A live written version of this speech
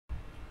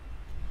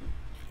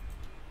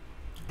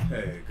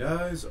Hey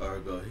guys,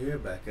 Argo here,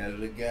 back at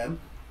it again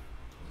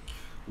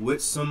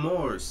with some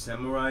more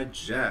Samurai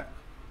Jack.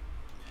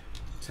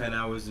 10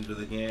 hours into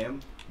the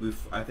game,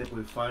 I think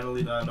we've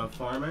finally done enough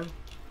farming.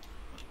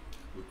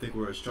 We think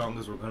we're as strong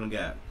as we're gonna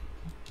get.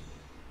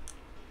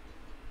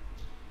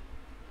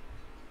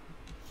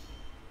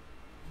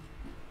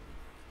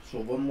 So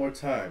one more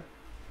time,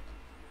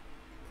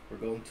 we're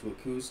going to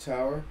Aku's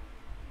tower.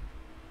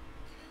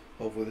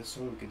 Hopefully this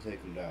one we can take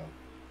him down.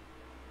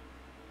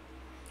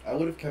 I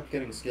would have kept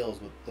getting skills,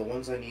 but the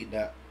ones I need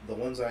now, the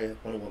ones I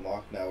want to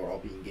unlock now are all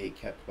being gate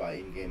kept by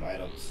in-game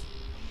items.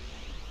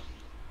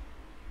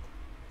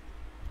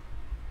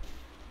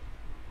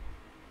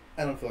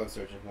 I don't feel like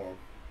searching for them.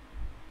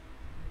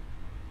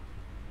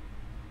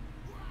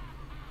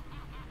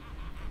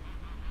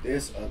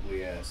 This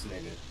ugly ass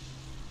nigga.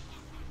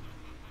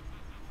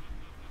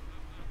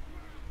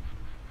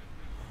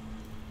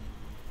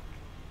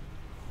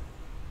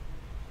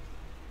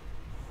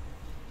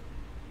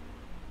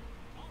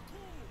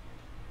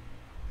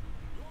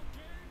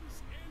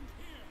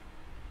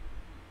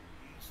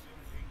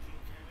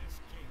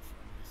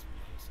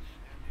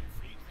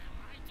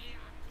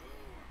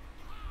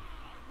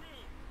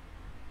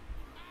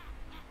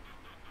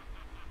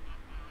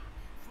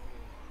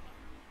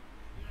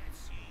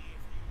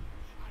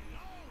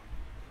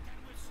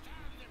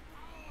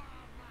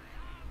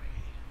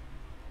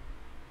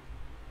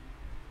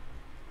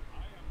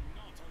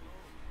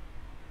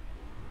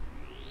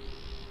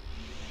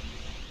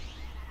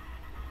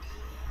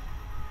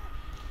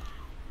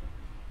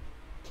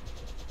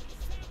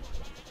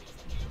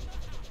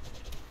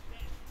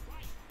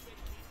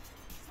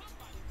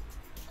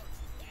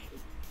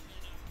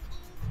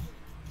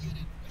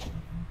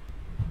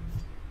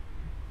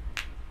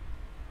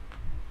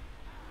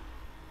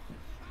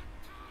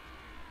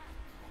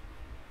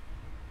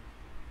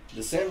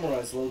 The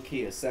samurai's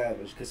low-key a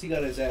savage, because he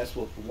got his ass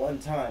whooped one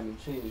time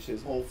and changed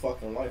his whole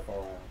fucking life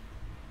around.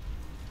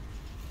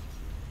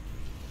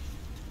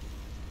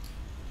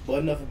 But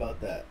enough about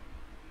that.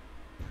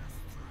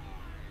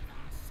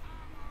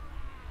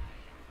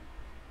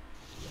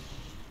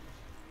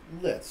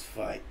 Let's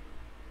fight.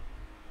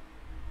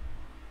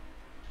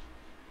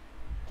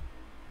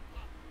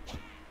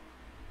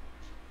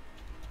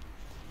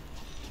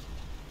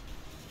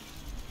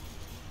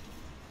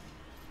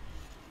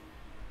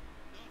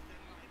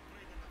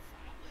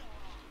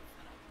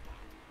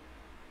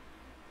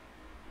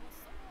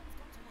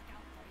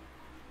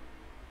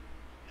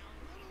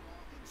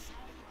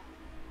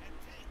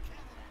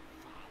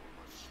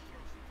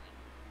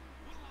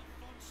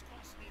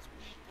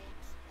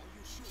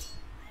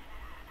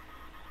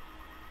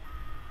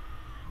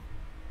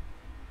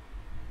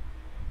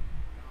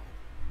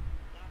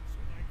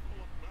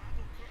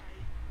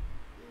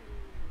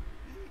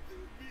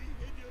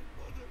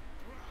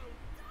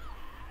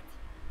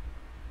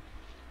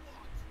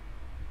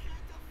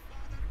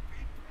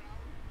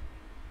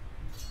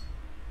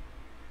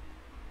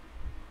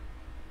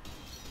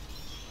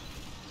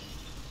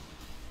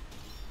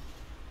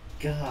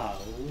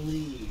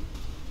 Golly.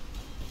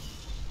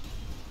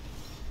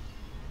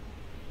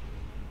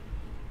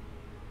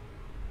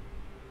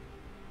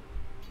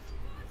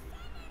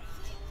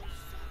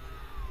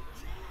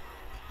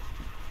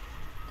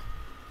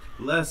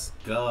 Let's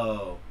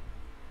go.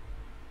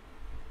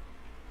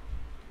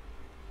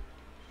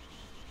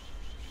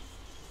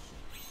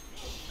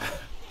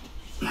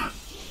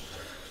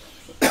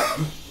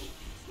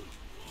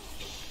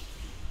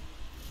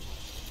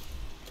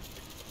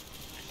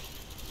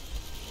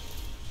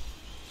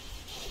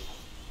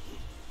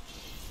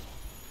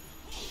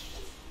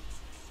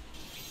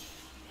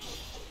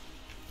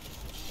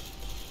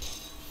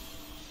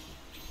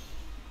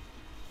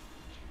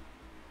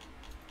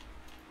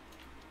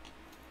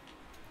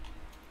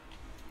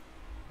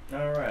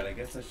 Alright, I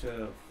guess I should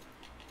have...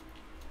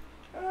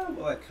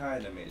 well, I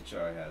kind of made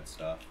sure I had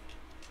stuff.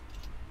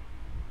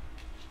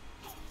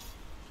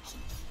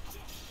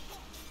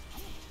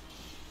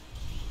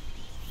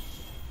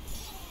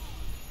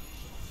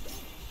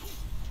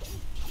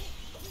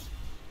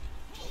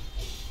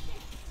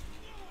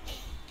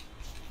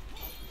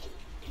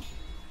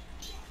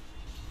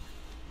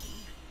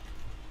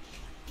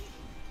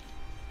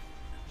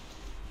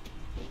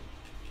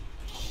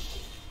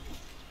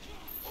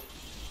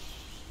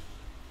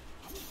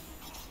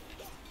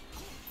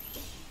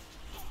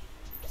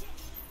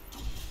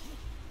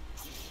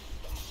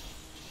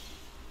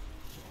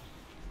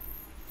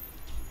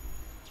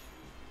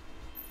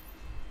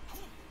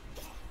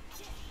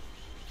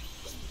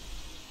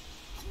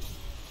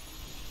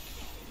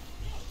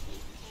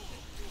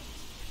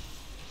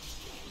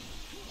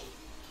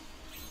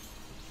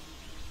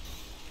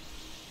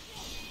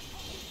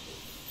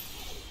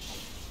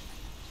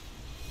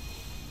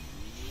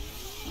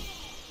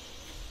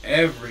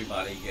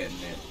 Everybody getting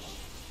it.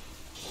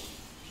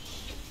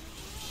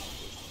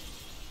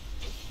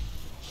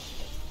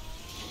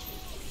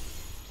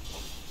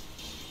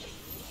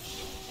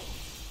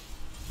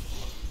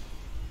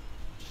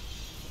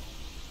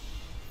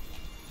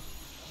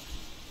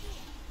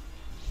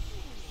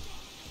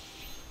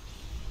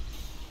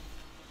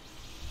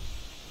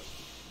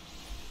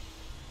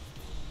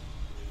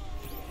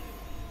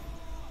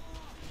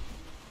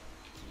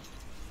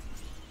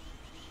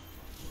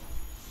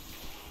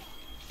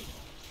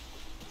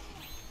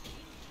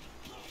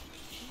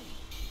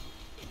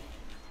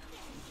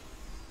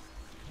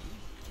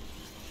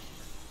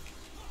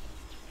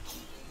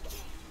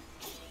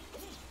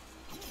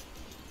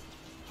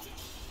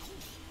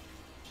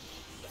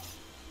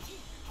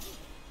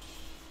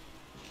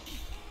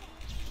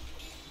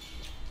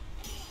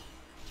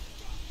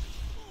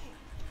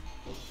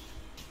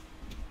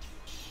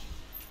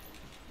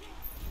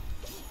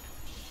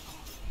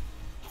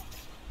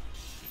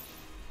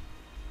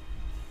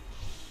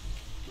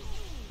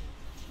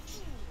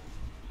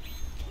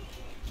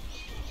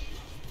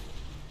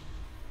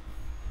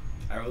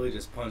 I really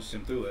just punched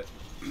him through it.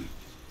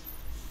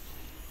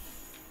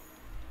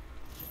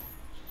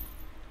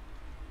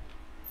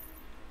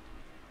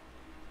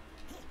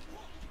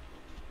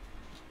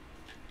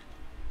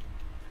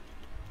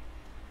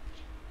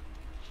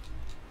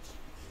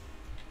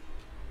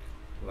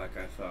 Like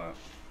I thought.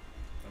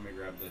 Let me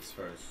grab this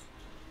first.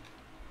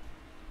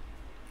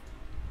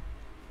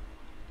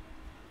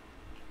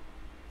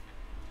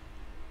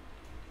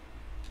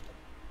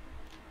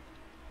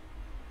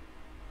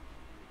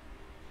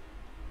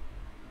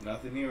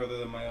 Nothing here other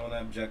than my own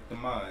abject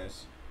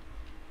demise.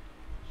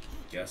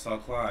 Guess I'll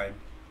climb.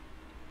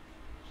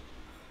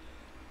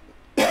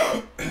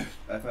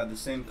 I've had the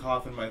same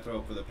cough in my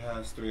throat for the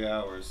past 3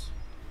 hours.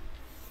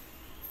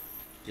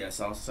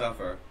 Guess I'll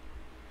suffer.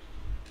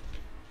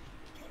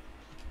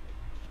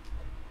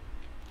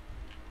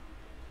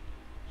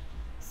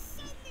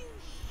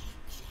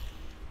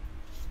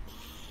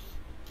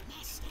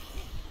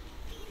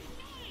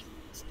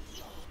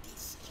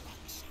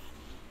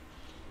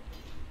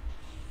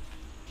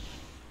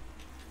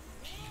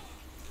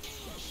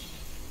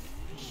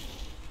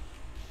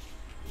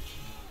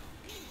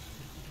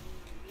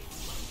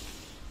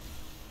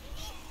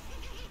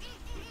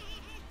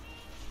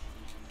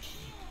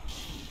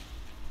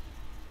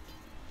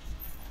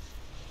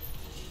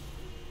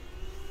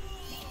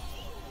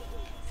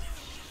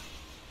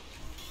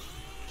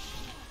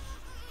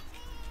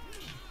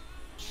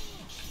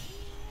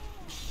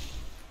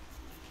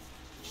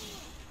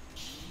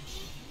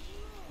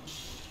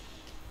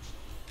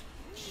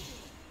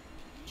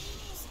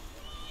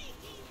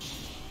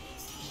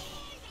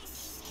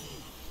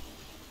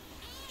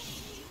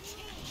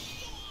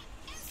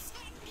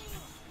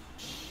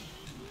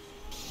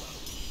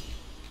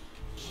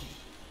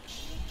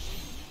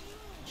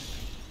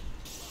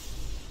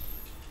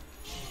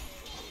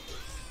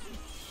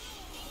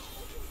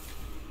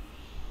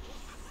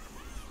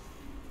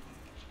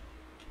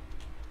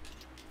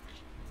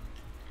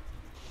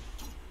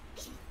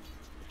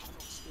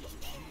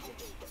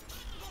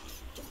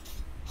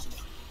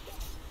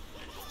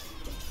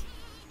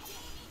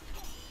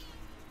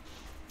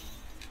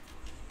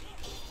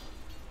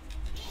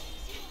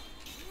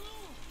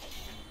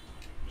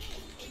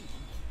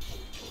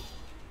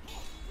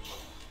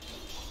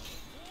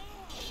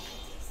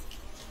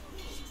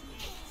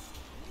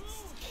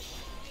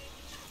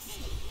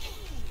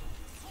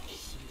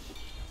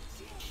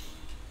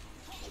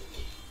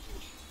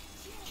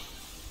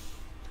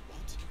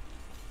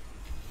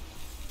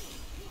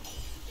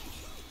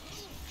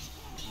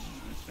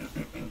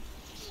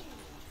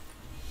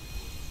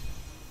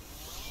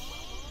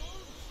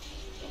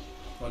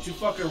 Don't you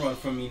fucking run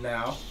from me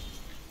now.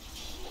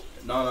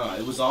 No,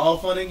 it was all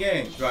fun and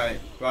games, right?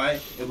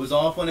 It was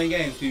all fun and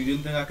games because you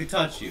didn't think I could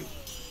touch you.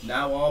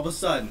 Now all of a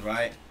sudden,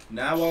 right?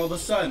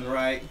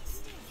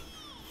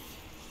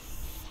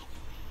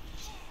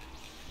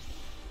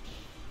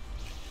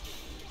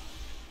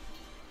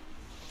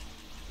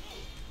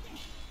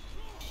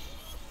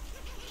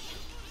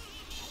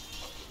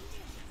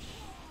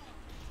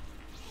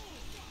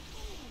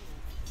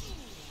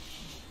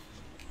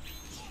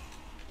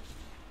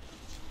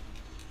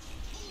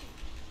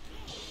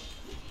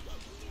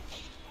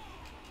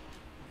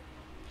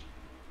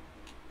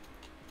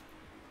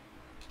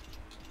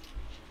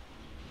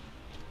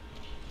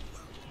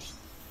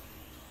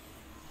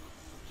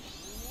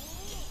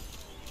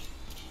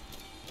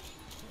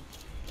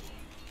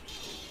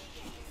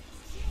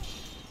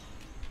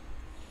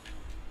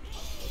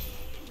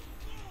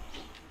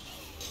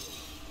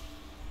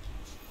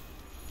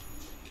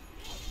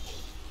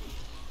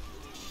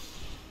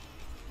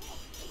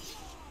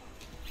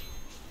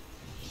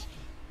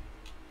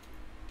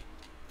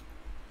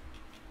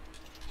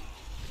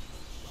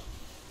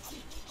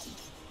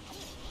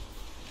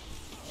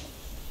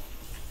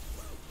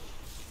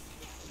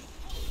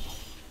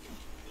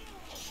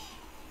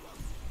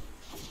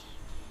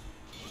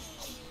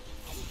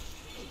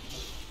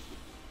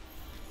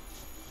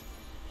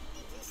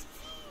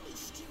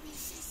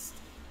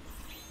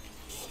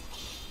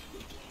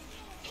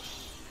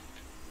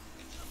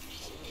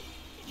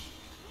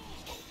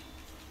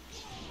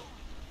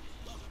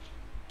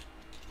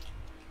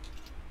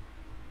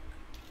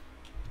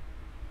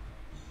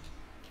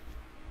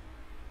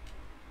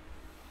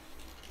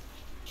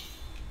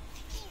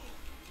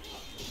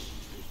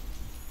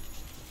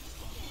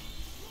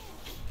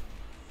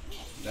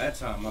 That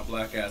time my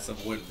black ass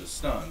avoided the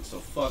stun, so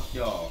fuck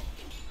y'all.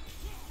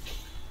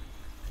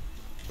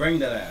 Bring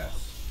that ass.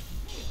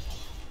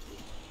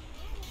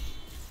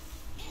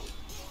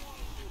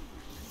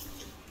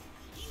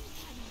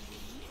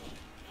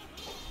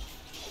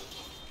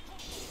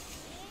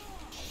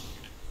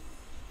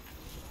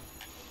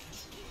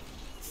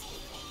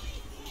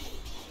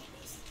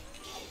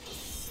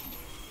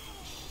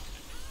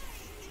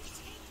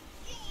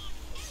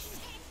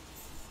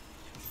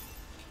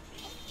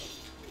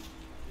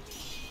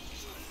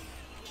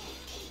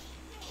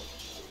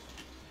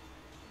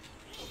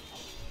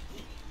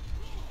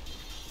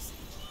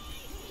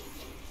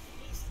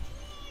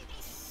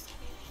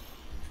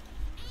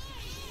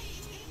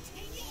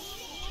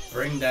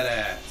 Bring that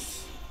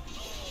ass.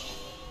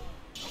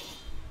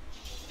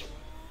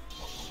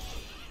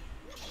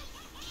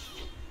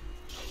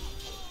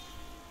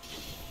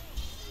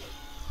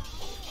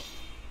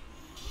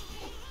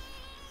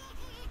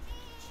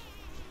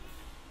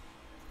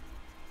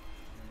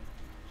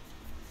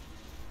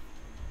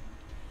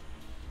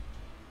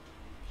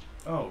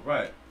 Oh,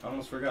 right. I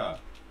almost forgot.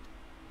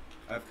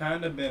 I've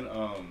kind of been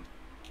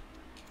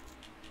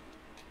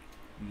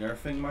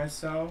nerfing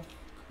myself.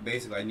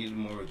 Basically, I needed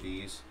more of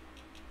these.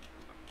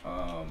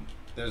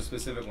 There's a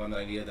specific one that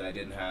I needed that I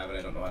didn't have and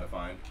I don't know how to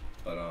find.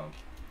 But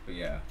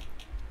yeah.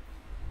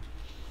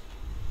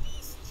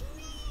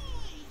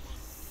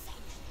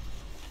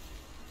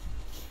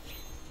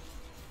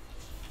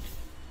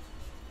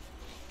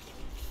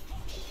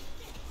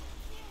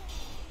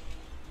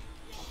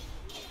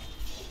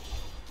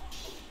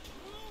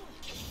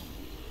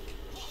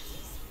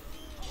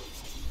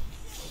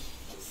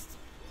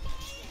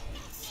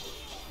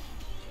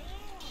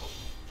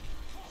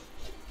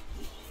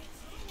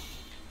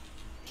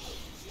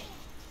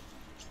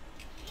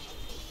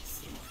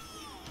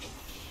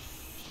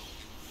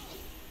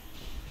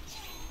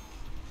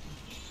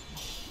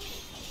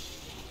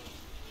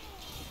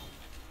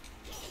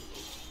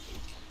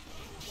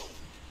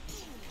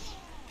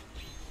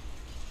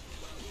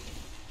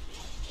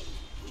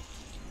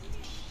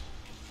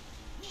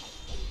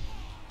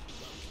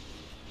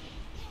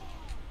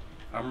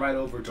 I'm right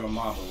over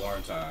Dormammu,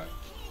 aren't I?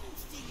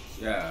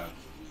 Yeah.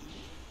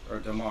 Or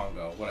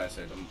Dormongo. What'd I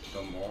say?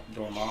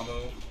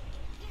 Dormammu?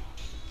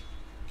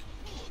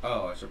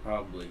 Oh, I should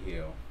probably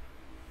heal.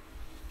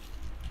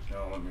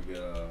 Now let me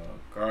get a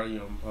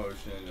Guardian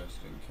Potion just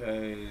in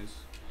case.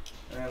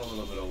 And a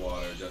little bit of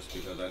water just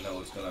because I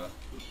know it's gonna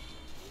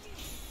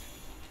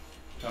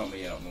help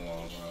me out in the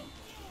long run.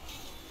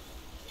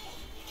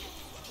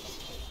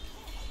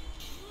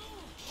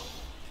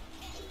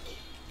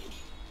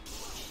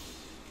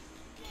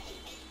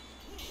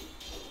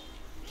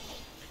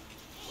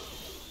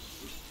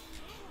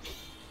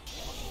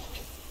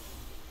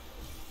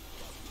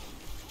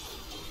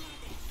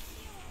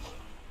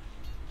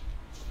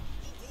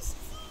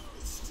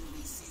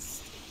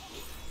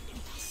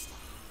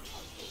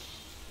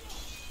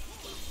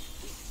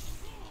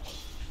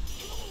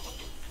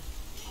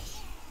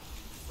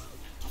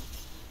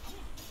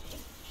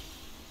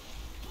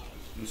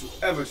 Don't you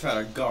ever try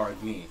to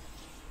guard me.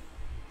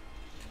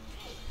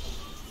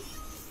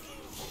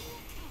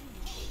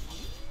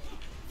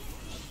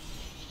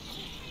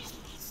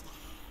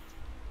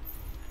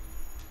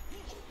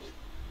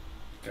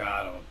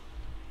 Got him.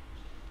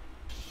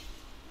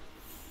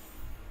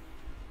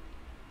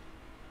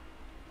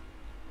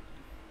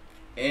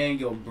 And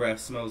your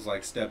breath smells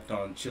like stepped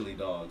on chili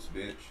dogs,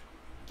 bitch.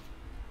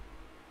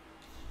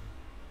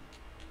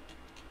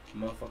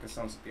 Motherfucker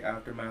sounds like the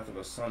aftermath of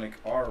a Sonic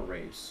R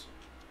race.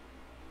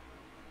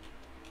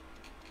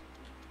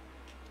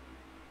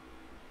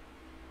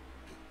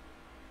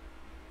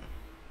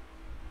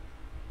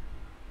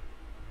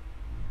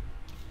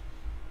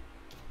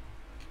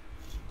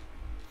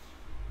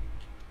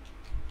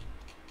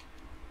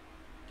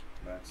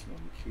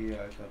 Maximum Ki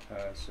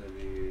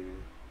capacity.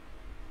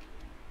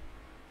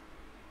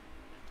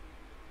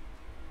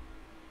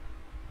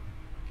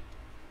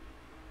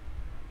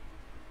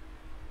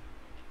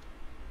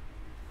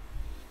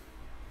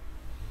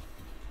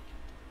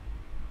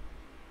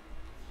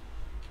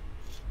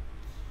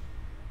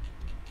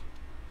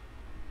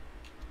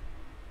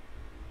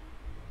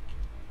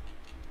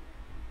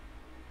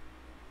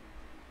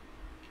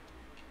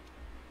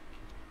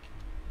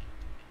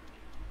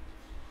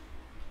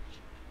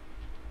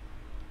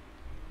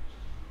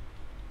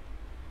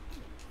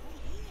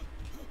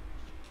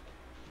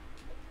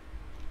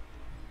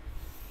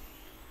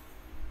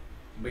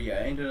 But yeah, I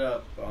ended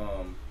up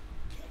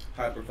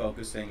hyper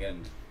focusing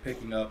and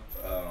picking up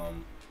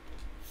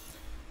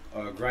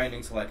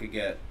grinding so I could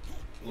get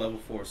level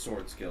 4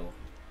 sword skill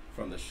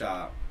from the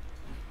shop.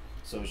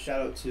 So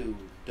shout out to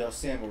the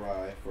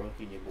Samurai for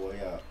hooking your boy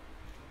up.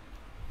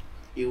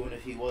 Even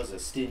if he was a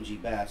stingy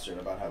bastard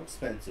about how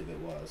expensive it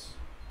was.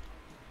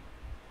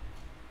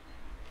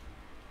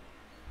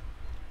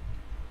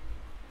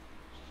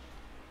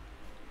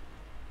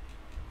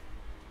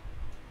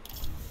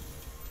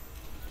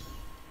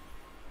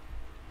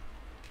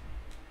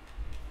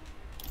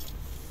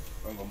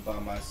 I'm gonna buy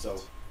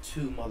myself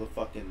 2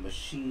 motherfucking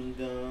machine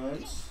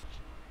guns.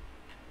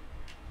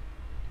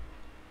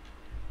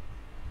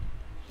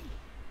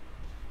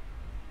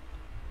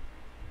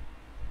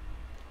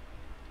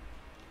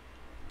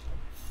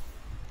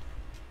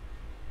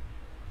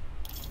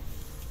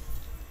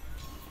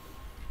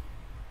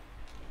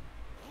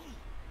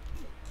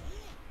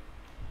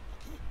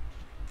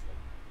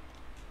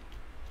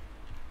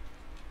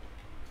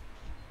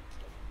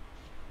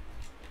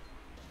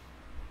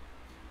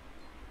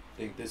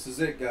 I think this is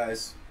it,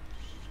 guys.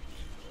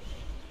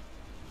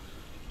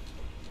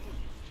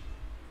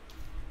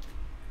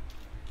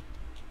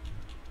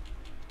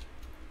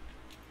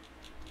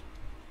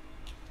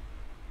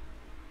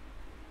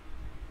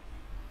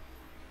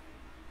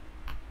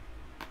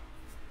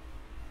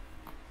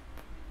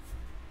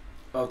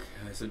 Okay,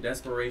 so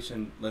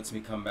desperation lets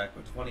me come back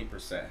with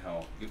 20%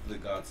 health. Gift of the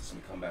gods lets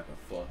me come back with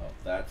full health.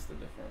 That's the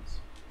difference.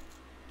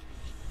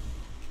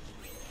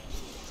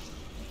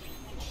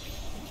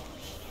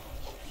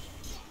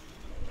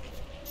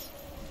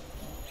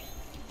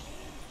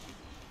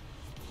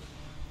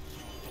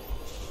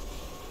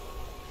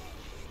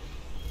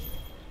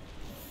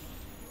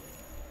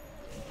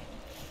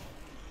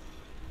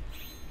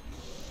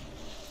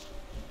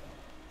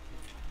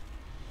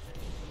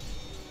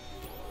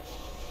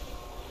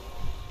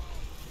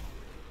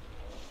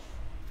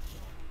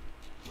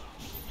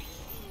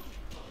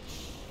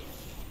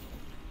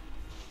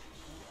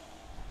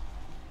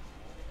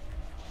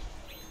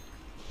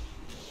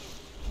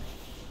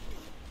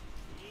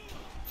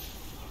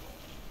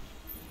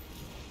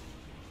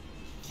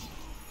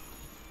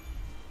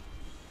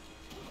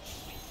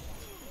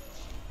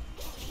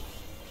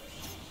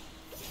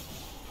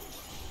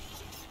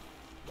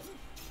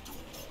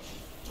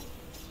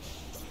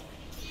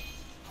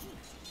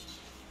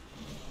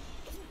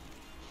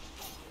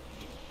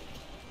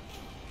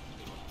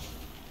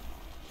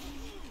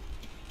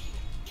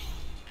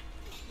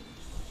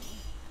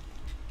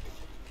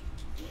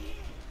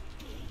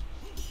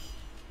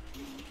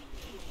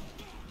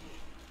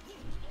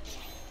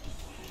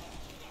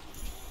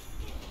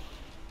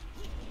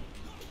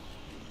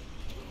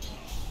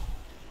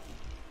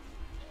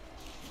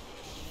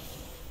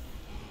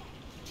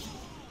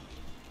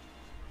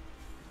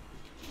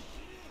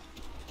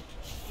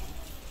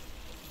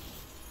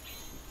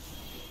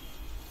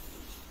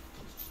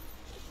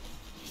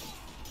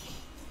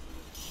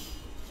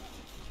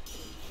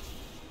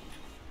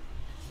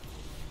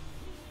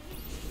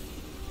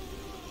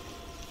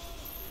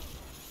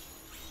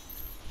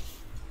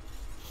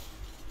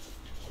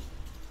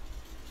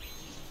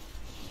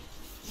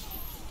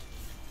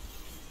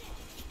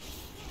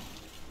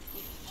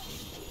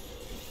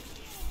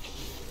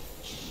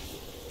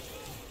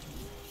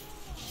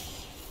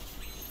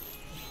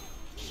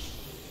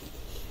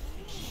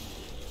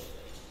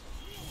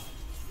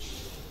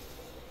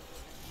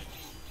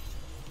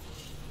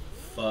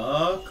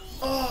 Fuck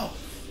off!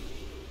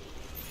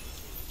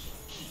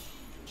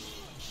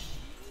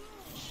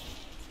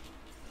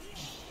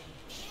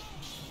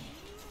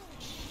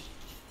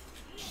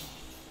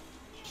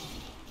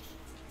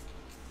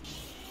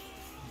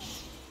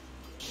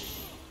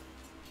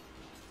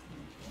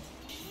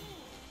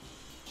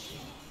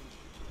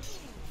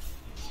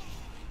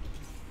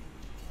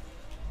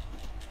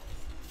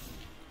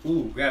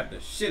 Ooh, grab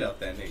the shit out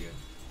that nigga.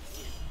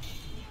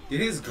 Did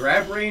his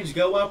grab range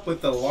go up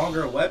with the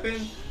longer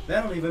weapon?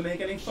 That don't even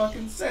make any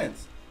fucking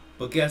sense.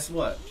 But guess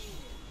what?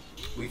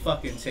 We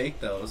fucking take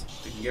those.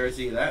 I can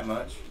guarantee you that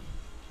much.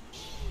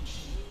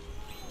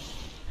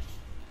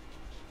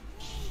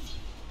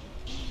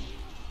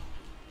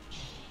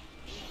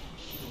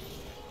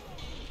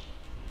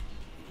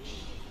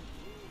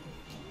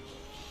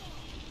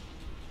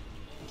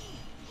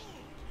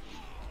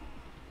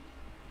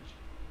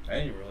 I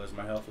didn't realize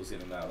my health was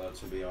getting that low,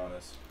 to be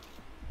honest.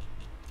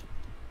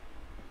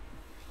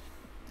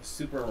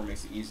 Super armor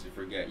makes it easy to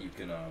forget you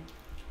can,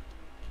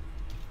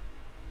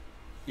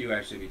 you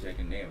actually be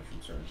taking damage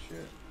from certain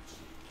shit.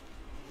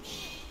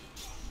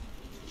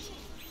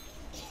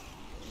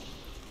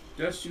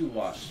 Just you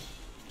watch.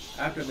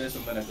 After this,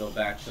 I'm gonna go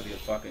back to the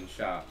fucking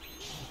shop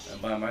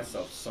and buy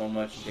myself so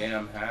much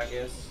damn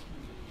haggis.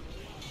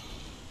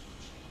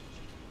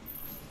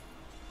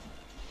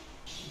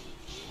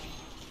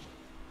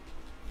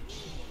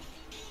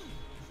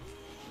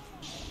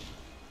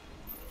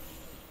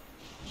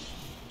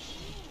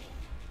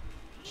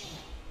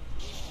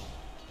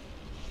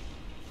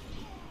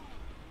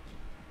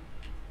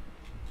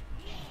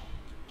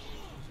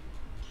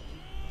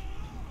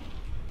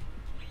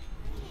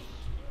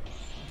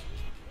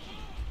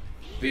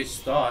 Bitch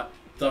thought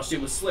shit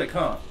was slick,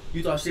 huh?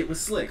 You thought shit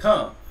was slick,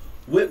 huh?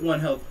 With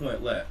 1 health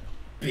point left,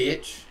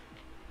 bitch.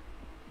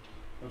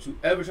 Don't you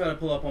ever try to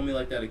pull up on me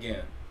like that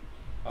again.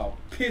 I'll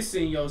piss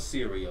in your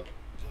cereal.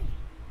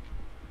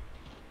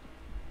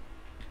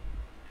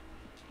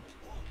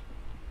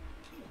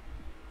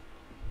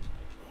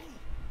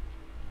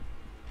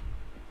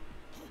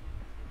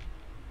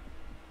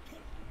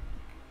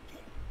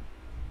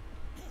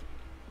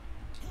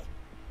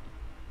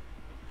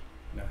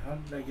 Now how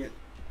did I get...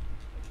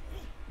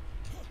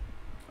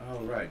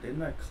 Oh right,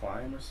 didn't I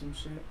climb or some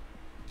shit?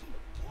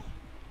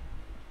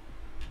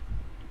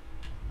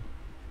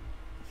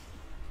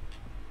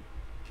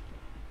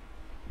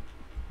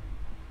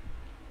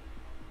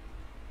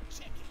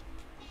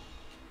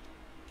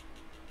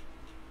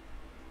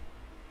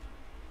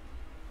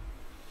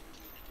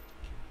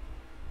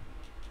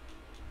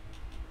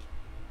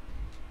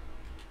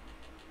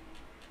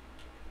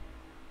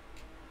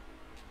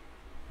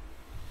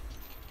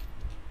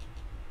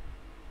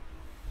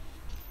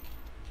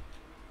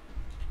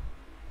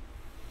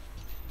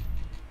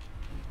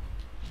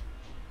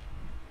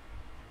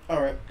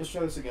 Alright, let's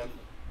try this again.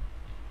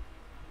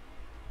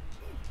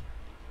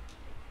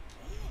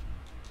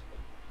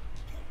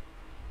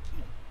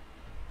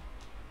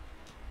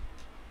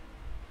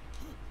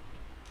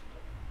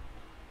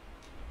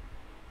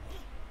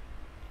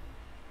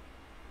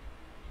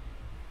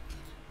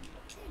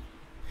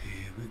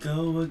 we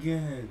go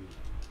again.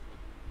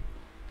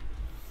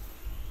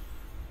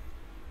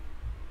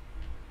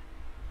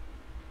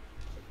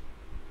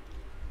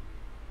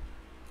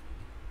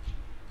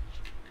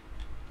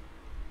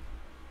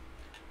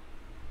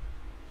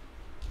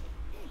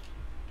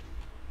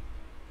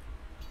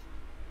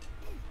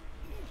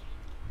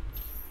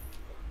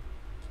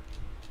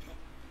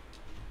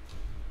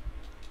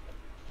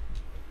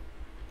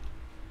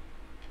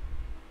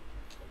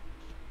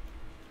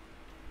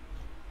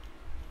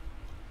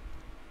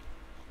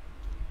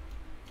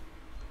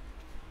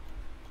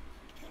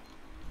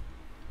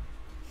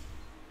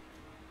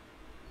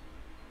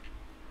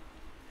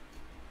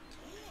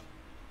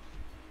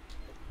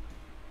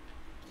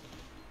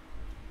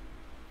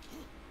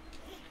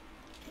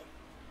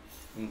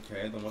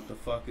 Okay, then what the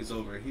fuck is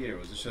over here?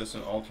 Was it just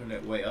an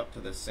alternate way up to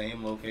the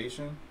same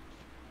location?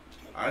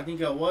 I think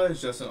it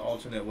was just an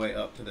alternate way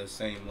up to the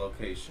same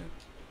location.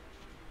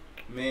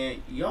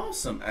 Man, y'all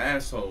some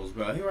assholes,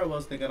 bro. Here I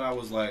was thinking I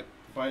was like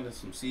finding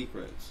some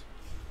secrets.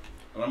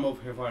 And I'm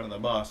over here finding the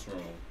boss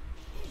room.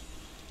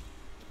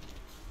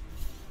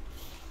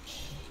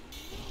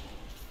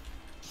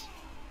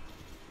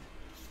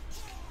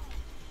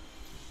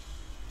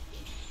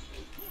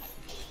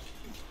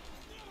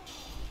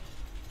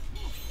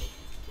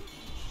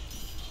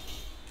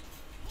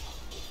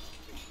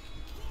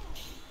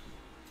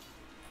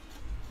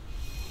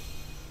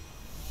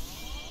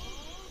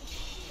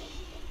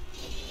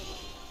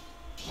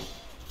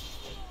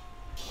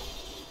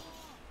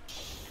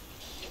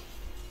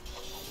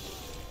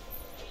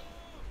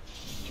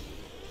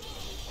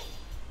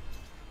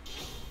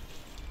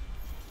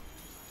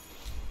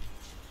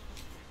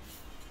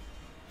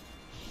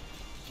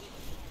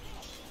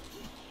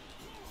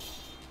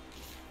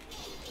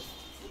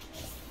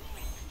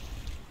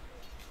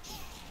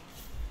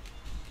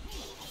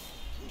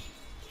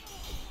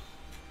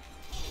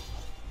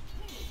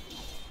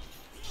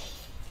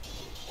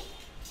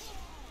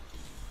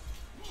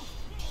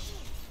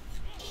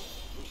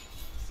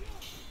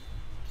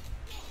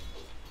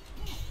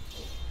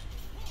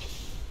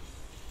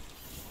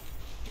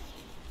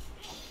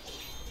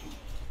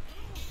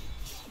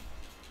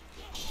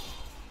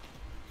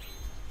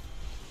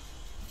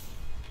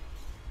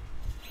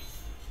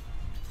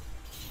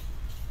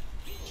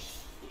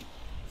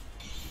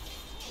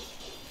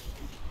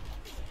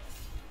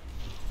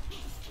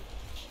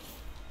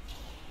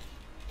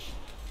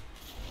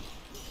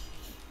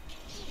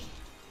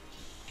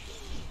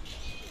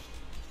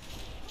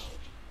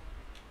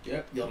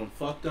 Yep, y'all done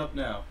fucked up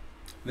now.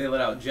 They let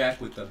out Jack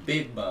with the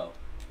big bow.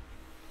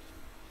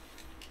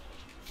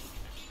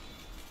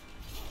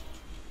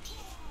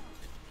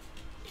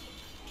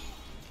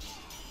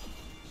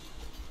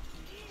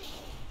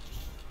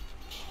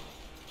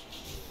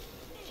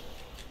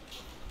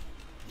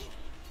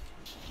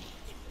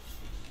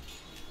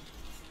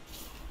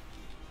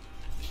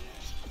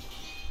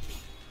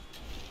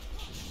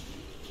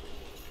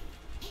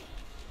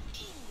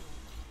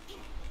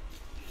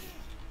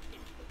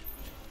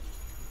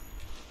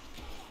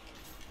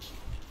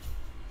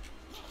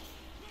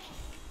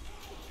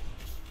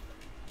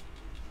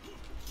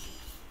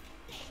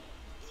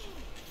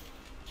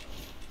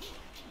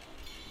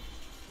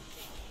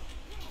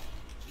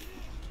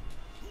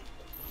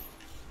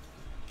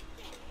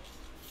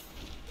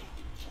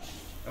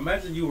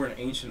 Imagine you were an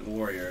ancient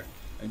warrior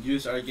and you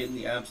just started getting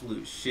the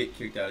absolute shit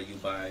kicked out of you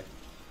by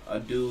a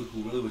dude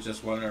who really was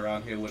just running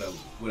around here with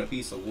a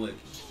piece of wood.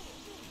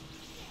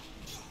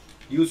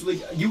 You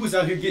was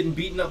out here getting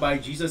beaten up by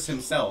Jesus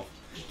himself,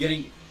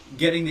 getting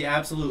the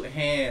absolute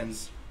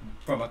hands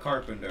from a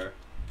carpenter.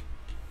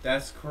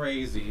 That's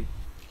crazy.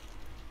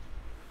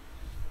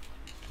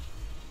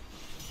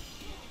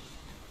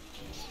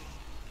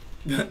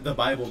 The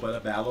Bible, but a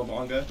battle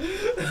manga.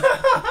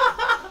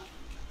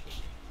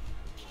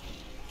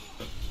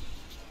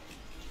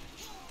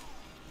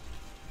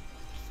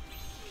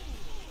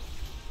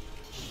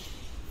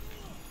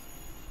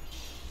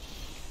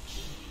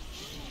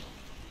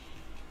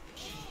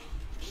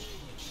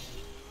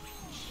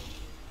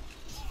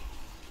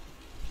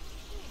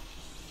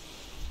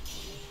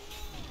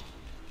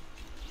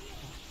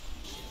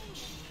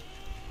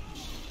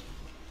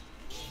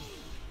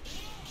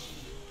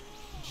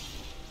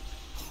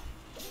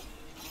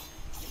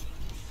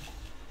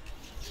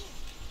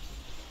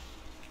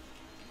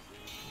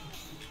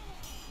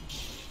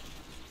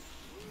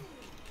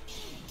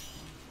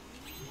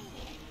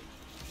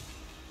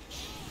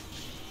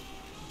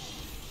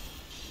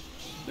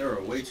 There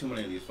are way too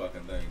many of these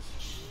fucking things.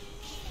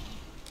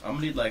 I'm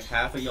gonna need like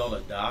half of y'all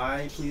to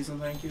die, please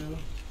and thank you.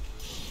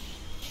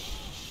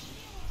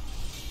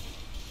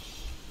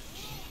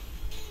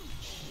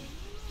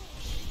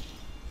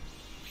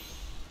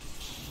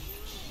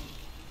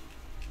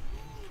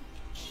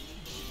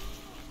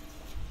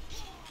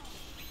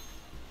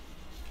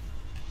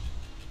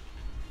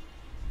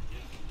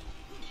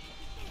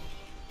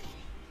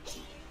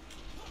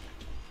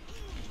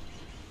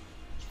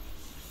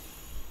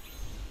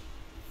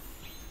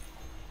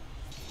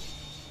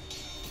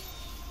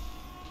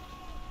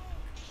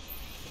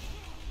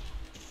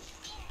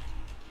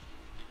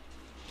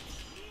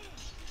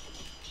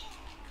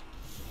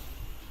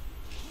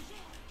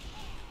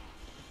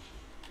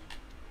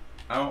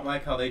 I don't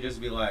like how they just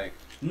be like,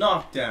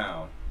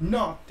 knockdown,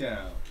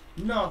 knockdown,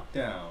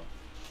 knockdown.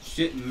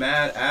 Shit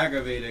mad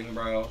aggravating,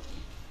 bro.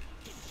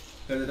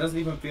 Because it doesn't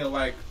even feel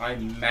like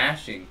I'm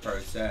mashing, per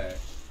se.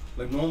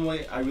 Like,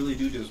 normally, I really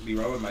do just be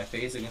rubbing my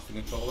face against the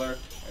controller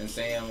and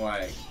saying,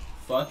 like,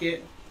 fuck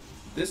it.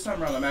 This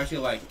time around, I'm actually,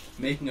 like,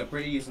 making a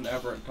pretty decent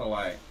effort to,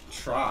 like,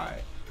 try.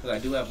 Because I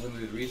do have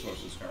limited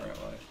resources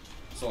currently.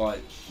 So,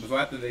 like, the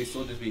fact that they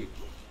still just be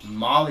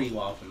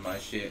mollywopping my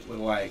shit with,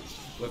 like,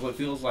 with what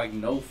feels like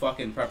no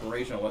fucking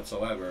preparation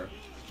whatsoever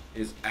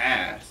is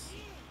ass.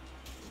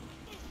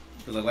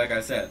 Because, like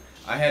I said,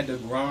 I had to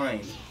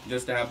grind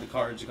just to have the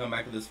courage to come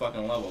back to this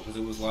fucking level. Because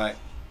it was, like,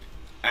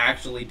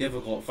 actually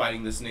difficult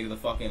fighting this nigga, the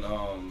fucking,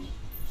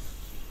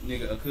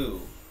 nigga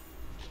Aku.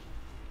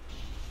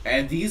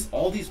 And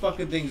all these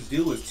fucking things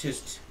do is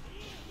just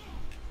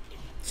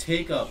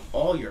take up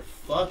all your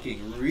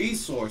fucking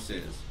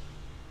resources.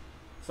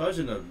 Such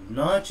an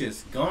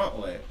obnoxious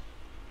gauntlet.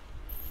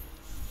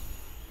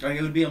 Like,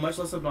 it would be a much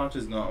less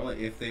obnoxious gauntlet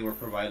if they were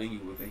providing you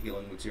with a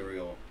healing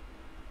material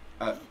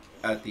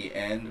at the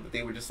end, but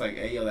they were just like,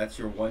 hey, yo, that's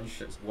your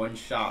one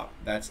shot.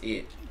 That's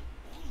it.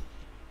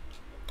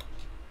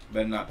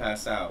 Better not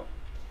pass out.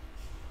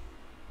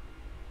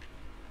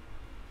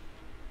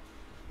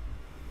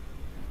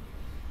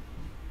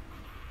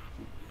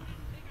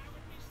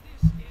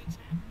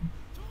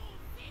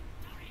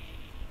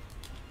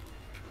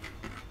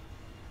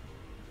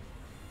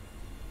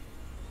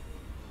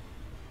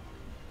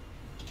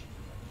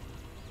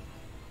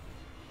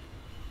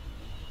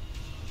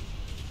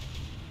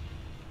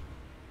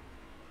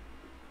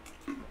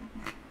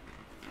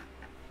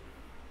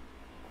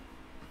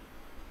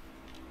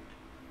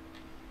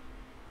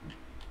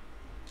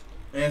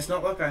 And it's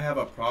not like I have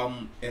a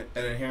problem, an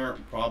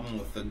inherent problem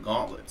with the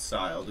gauntlet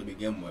style to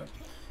begin with.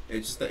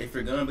 It's just that if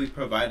you're going to be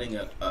providing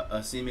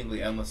a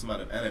seemingly endless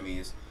amount of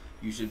enemies,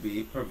 you should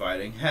be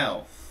providing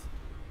health.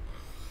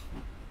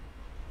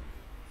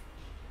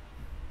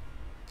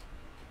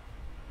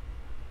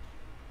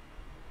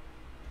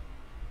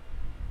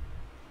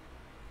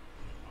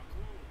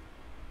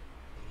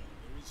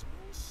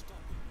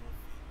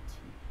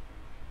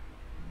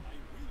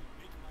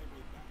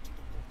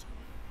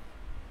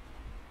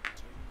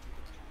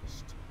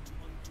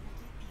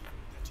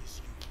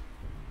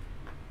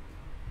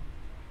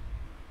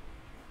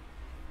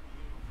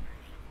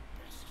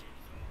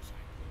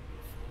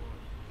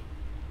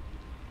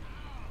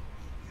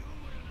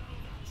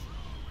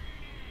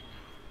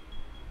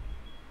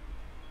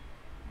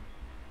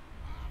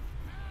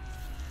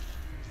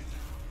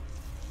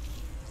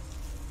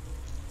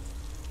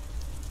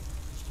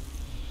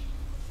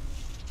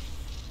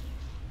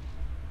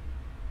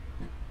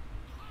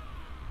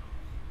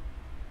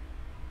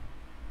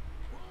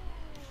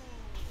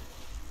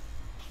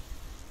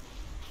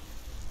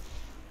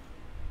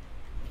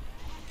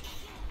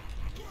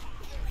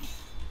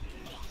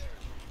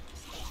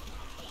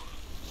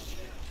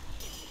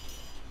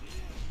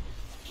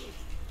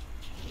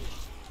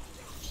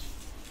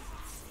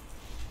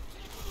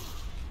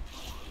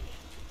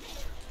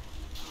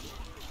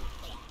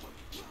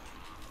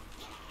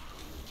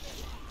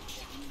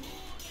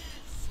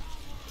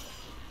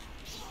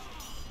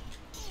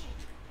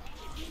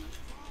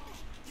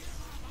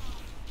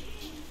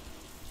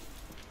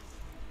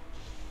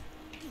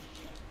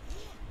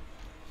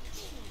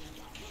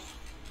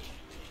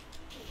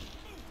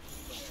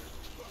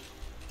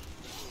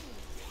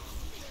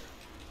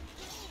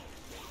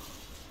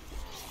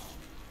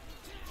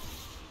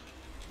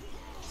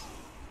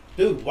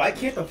 Dude, why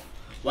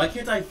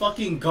can't I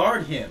fucking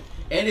guard him?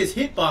 And his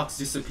hitbox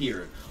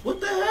disappeared. What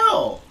the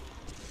hell?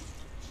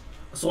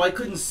 So I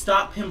couldn't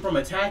stop him from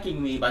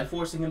attacking me by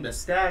forcing him to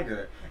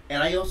stagger,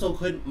 and I also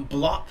couldn't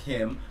block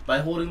him by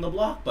holding the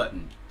block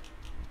button.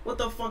 What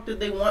the fuck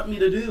did they want me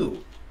to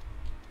do?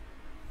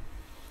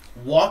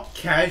 Walk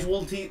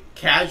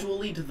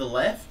casually to the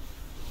left?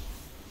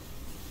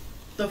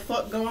 What the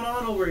fuck going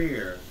on over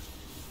here?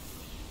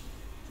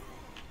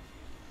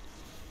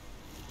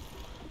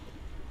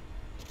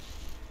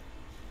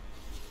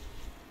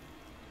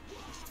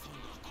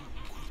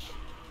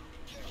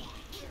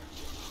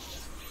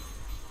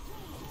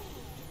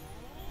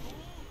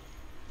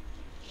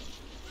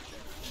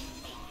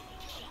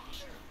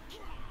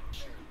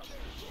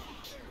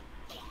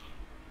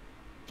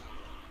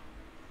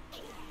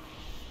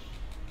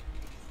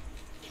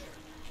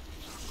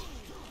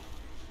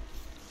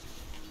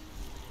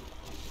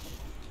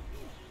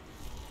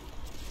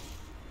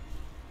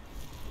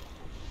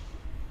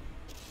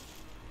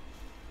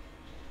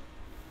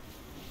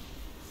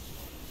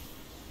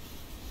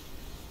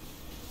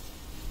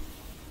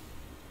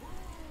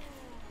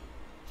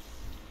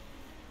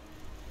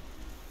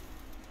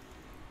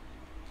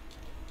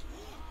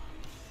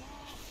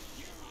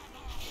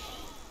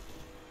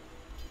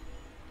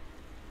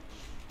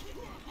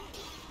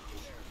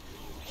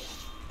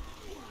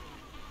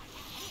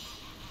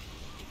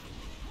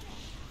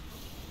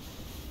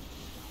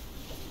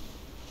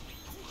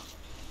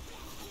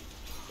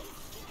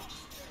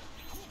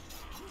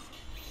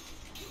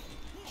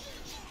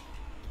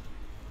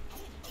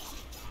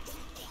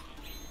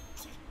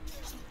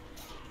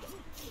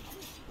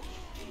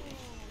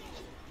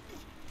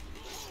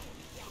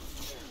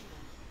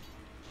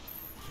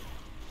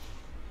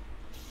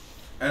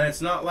 And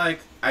it's not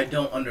like I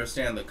don't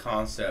understand the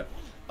concept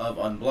of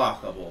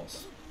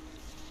unblockables.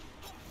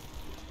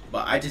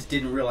 But I just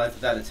didn't realize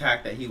that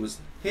attack that he was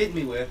hitting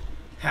me with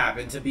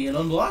happened to be an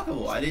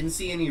unblockable. I didn't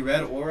see any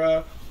red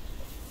aura.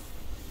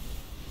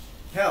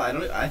 Hell,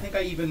 I think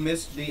I even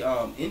missed the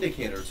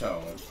indicator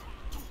tone.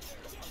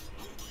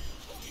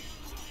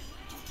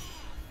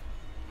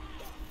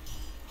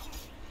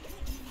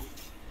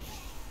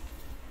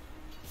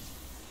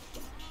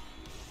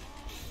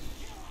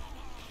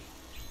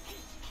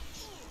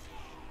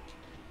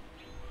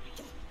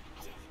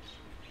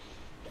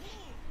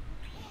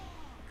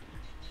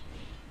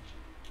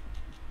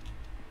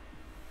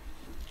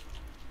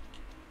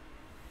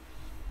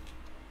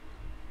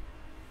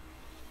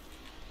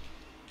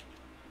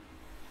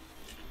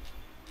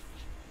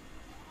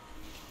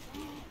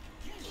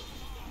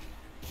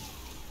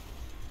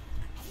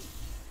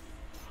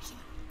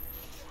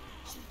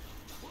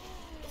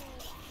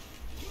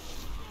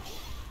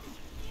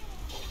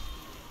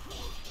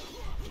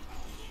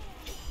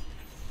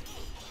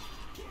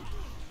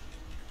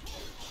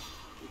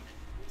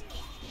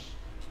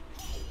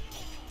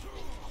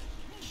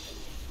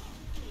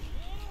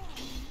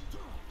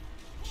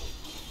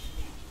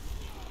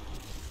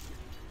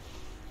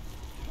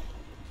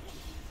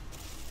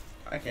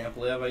 I can't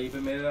believe I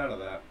even made it out of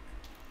that.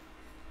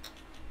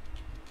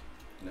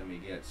 Let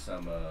me get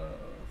some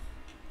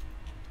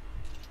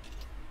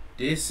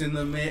this in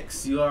the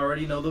mix. You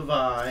already know the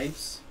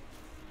vibes.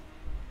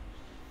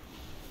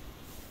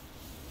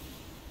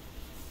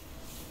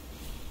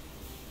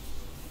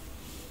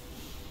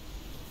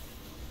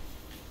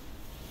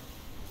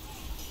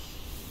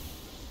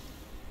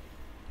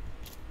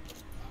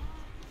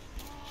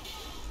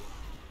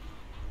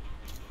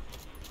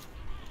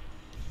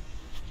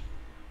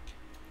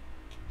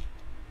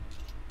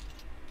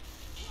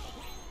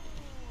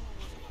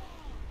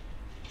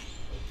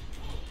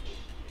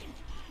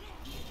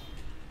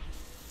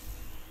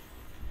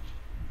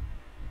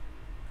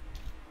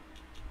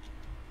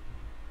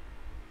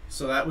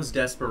 So that was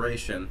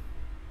desperation.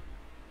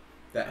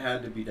 That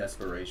had to be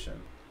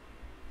desperation.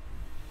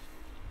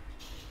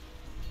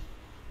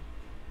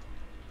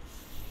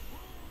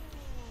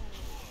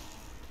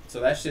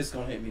 So that shit's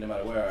gonna hit me no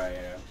matter where I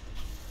am.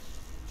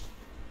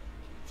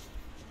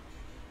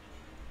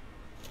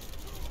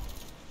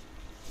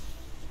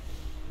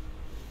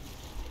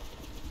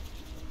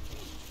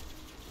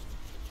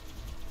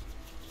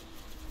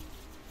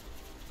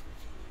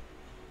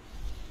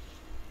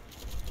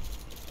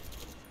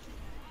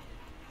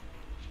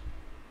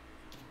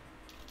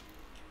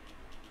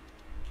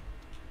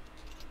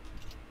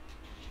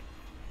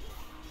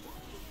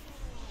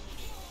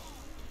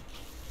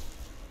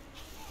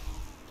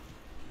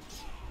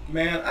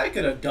 Man, I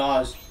could have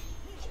dodged.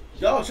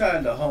 Y'all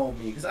trying to home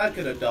me, because I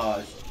could have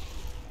dodged.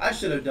 I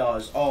should have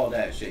dodged all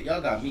that shit. Y'all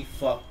got me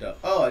fucked up.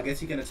 Oh, I guess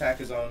he can attack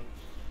his own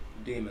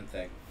demon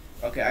thing.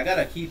 Okay, I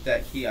gotta keep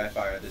that key I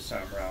fire this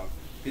time around,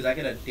 because I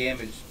get a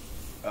damage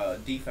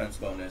defense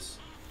bonus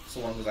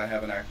so long as I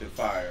have an active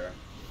fire.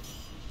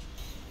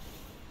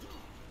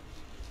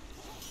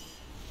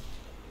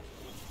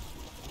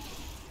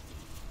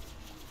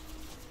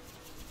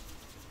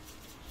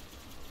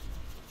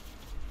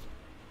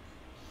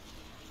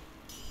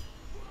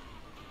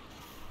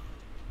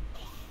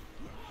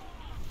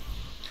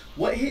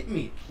 What hit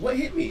me? What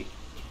hit me?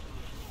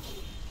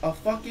 A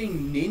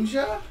fucking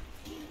ninja?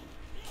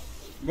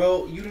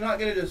 Bro, you're not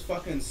gonna just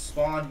fucking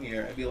spawn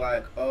here and be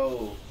like,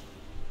 oh.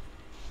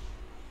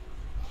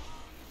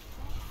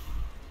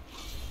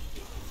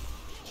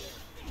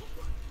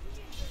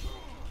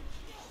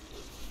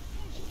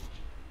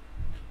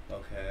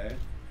 Okay.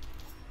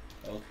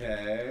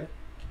 Okay.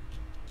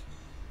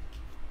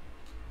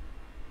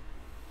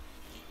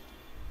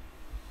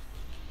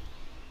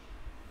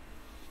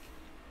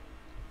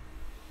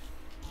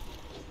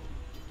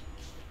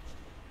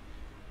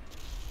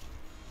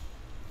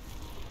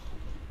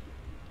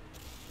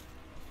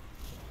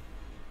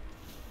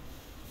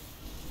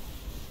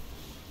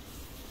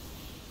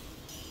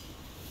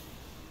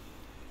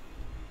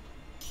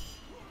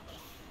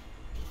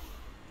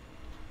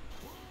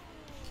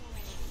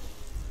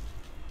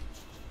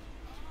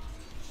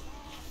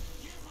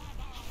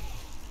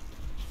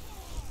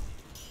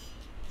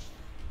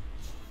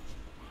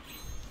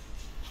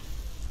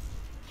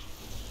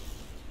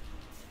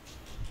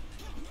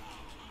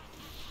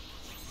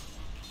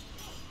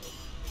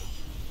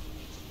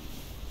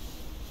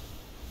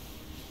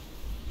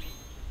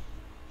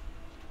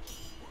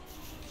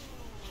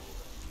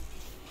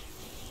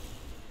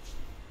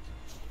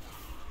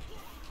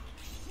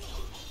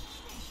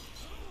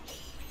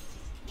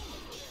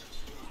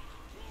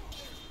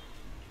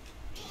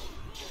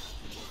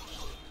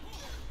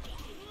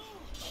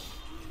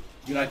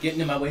 You're not getting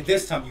in my way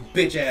this time, you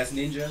bitch ass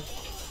ninja.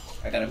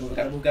 I gotta move,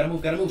 gotta move, gotta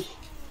move, gotta move.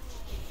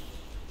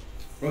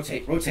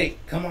 Rotate, rotate,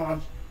 come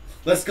on.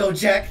 Let's go,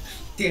 Jack.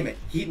 Damn it,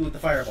 hit me with the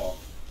fireball.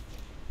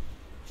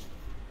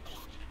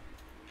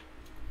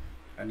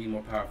 I need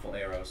more powerful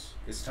arrows.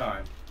 It's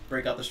time.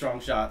 Break out the strong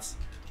shots.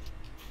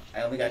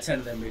 I only got 10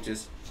 of them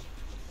bitches.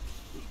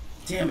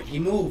 Damn it, he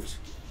moved.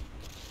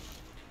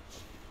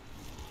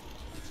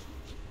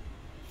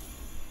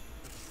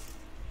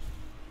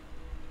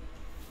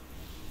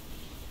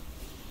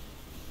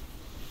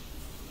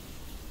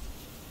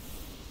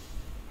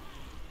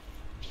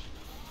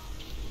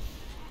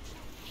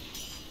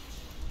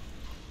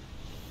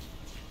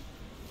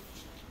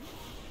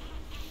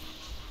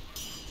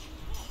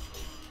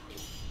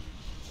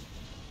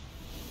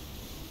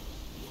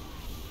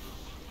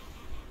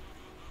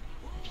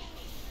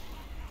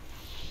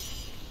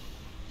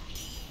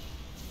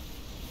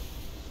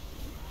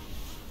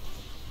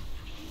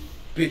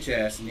 Bitch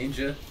ass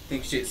ninja.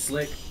 Think shit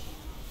slick.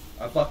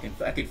 I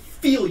can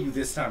feel you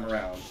this time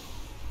around.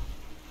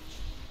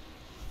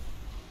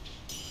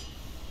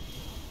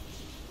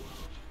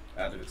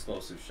 Out of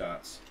explosive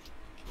shots.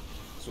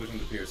 Switching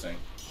to piercing.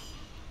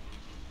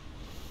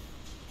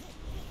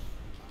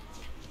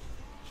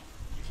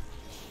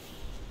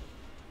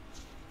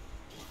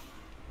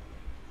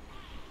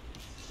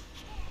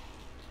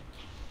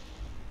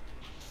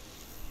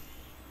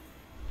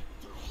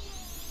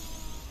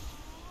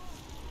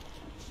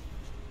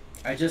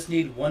 I just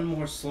need one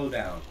more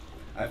slowdown.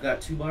 I've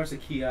got 2 bars of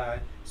Ki,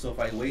 so if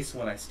I waste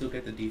one, I still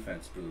get the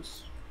defense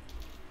boost.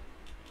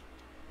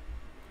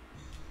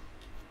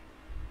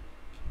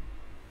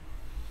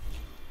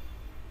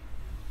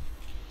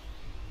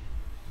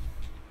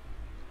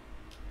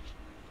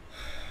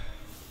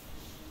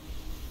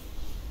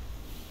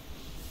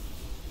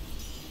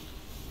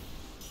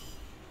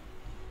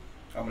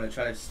 I'm gonna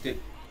try to stick.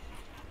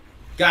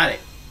 Got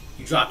it!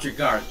 You dropped your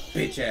guard,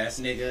 bitch ass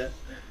nigga.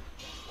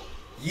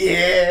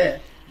 Yeah!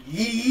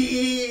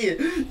 Yeah!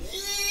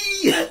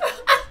 Yeah!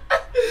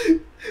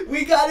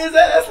 We got his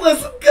ass!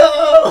 Let's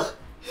go!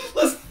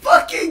 Let's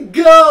fucking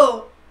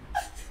go!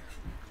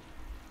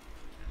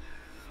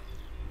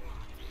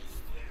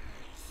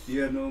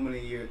 You have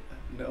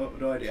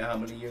no idea how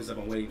many years I've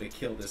been waiting to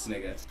kill this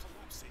nigga.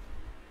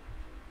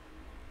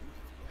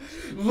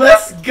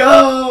 Let's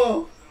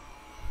go!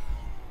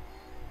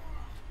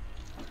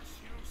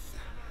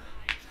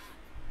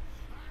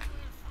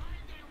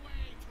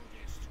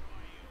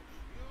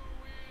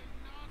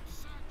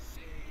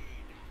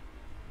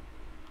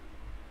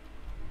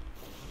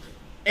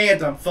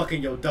 And I'm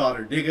fucking your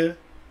daughter, nigga.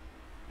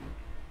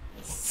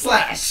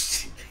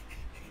 Slash!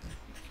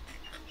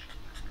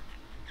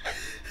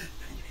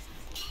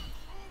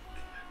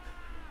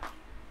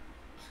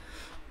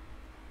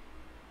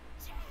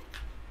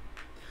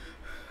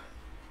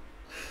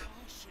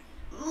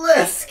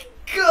 Let's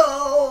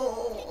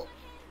go!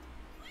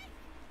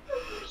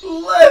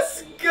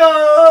 Let's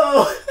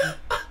go!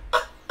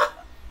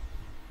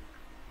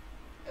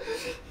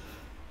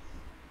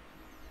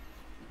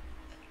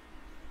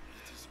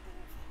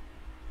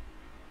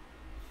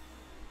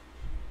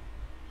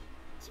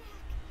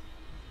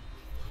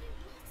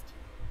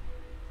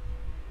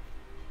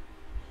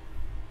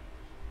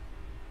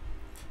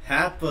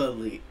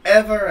 Happily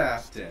ever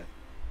after.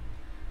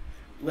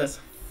 Let's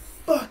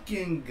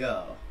fucking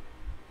go.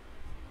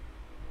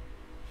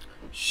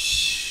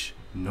 Shh.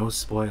 No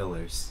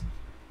spoilers.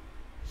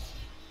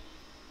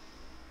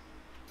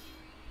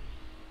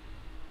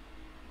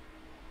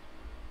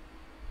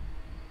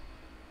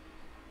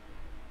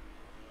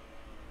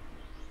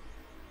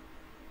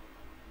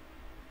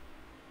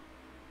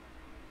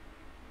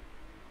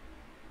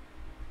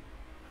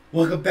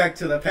 Welcome back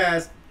to the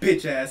past,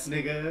 bitch ass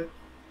nigga.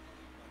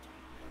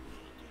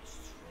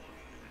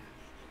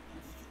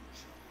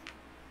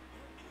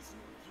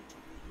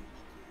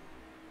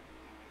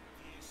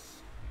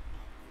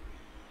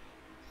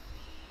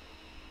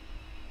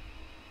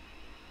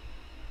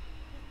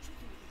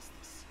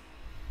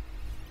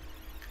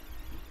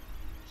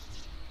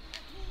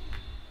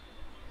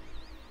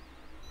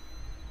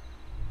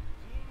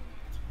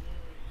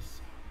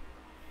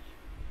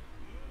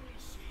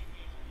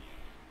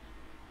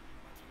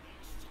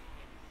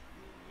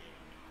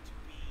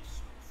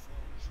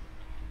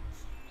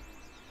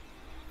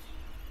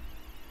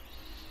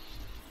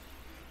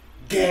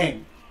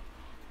 Gang.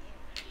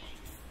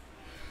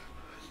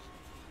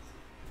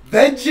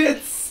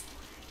 Vengeance.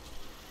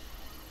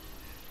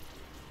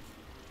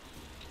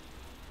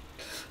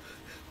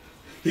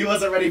 He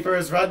wasn't ready for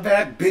his run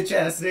back, bitch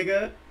ass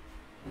nigga.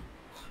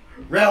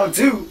 Round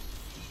 2.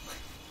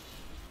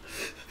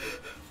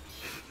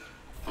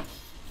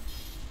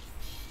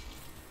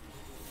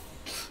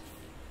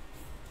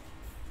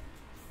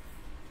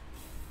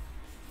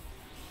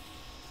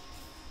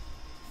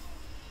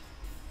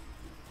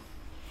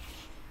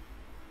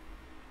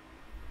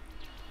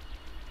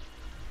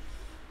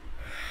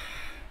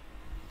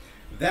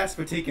 That's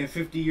for taking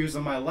 50 years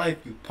of my life,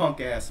 you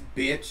punk ass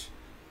bitch.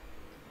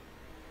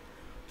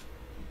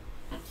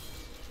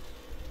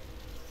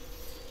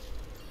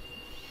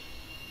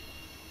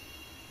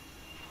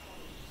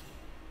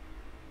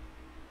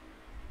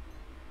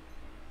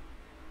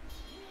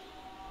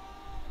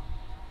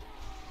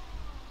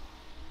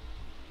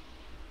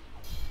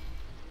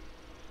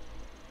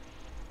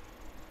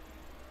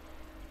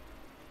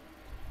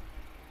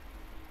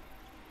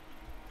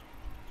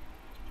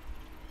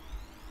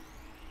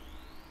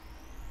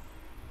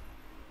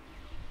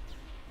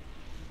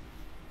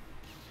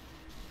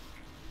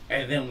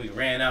 And then we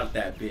ran out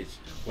that bitch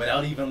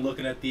without even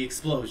looking at the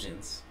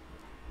explosions.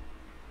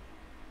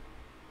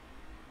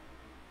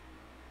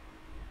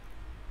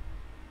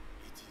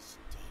 It is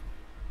done.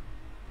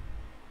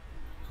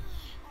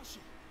 Ashi.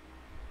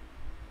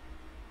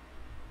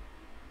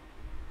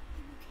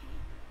 I'm okay.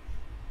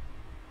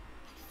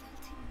 I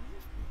felt him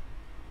move me.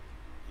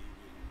 He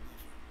will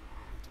never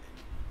hurt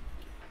anyone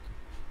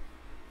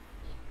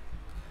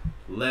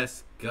again.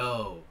 Let's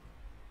go.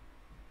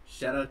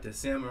 Shout out to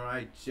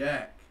Samurai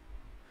Jack.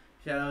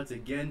 Shout out to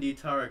Gendy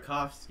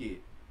Tarakovsky. I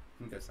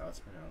think that's how it's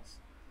pronounced.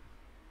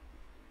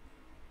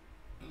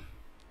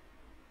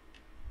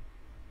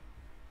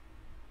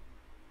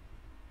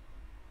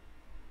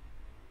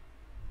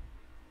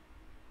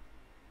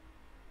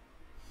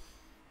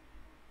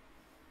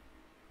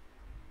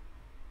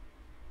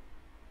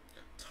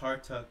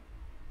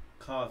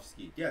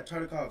 Tartakovsky. Yeah,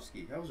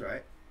 Tartakovsky. That was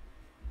right.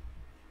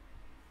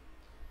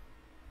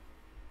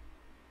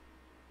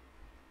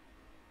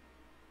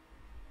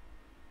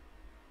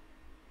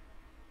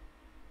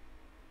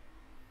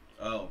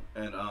 Oh,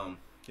 and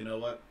you know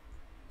what?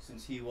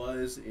 Since he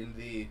was in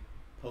the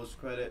post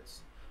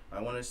credits,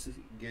 I want to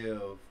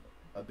give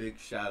a big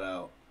shout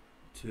out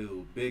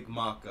to Big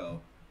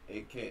Mako,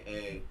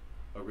 aka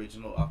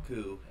Original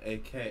Aku,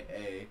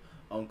 aka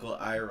Uncle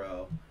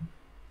Iroh,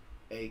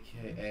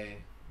 aka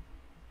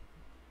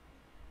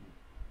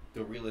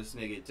the realest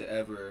nigga to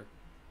ever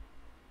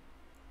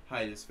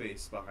hide his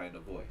face behind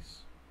a voice.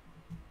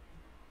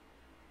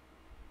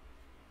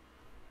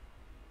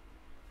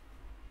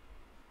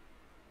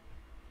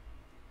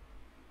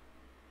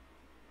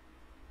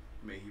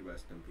 May he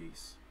rest in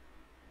peace.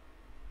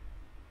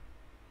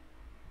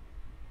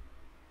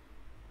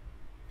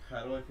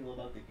 How do I feel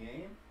about the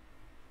game?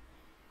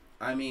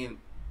 I mean,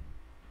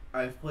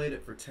 I've played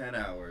it for 10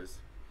 hours.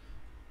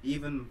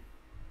 Even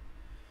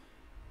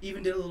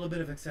did a little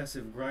bit of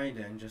excessive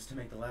grinding just to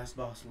make the last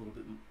boss a little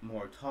bit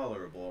more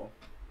tolerable.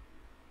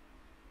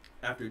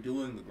 After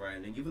doing the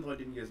grinding, even though I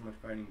didn't get as much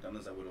grinding done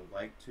as I would have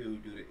liked to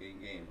due to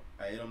in-game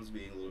items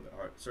being a little bit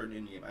hard, certain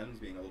in-game items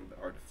being a little bit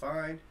hard to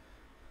find,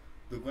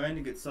 the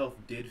grinding itself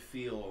did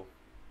feel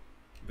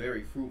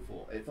very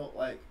fruitful. It felt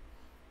like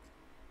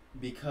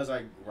because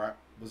I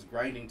was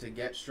grinding to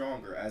get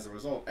stronger, as a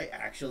result, I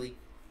actually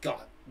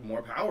got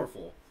more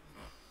powerful.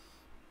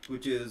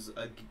 Which is,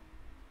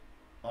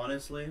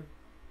 honestly,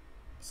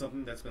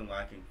 something that's been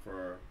lacking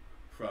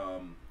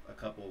from a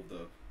couple of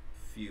the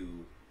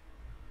few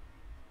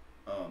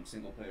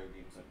single player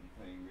games I've been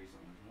playing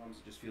recently. Sometimes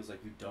it just feels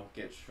like you don't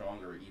get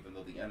stronger even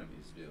though the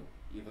enemies do,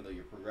 even though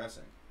you're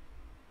progressing.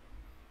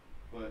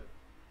 But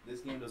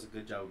this game does a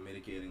good job of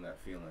mitigating that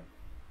feeling.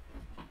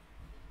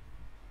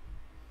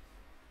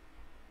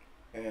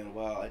 And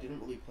while I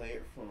didn't really play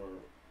it for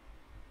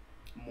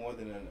more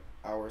than an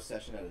hour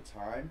session at a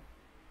time,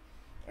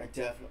 I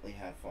definitely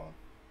had fun.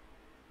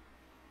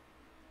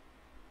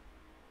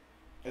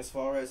 As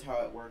far as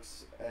how it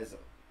works as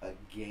a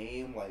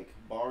game, like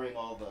barring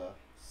all the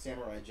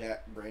Samurai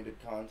Jack branded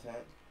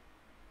content,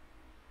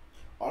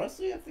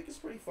 honestly I think it's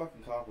pretty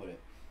fucking competent.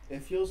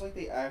 It feels like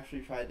they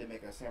actually tried to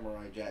make a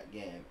Samurai Jack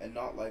game and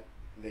not like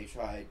they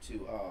tried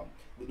to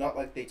not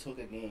like they took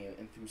a game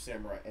and threw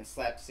Samurai and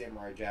slapped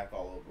Samurai Jack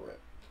all over it.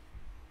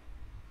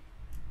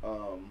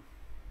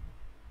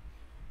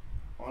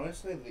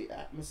 Honestly, the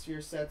atmosphere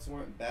sets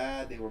weren't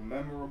bad. They were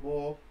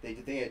memorable.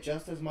 They had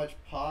just as much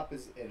pop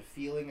and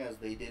feeling as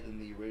they did in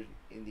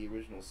the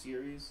original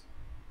series.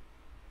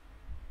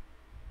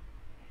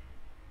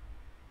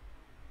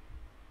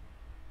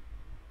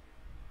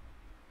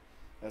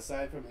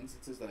 Aside from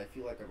instances that I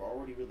feel like I've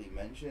already really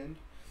mentioned,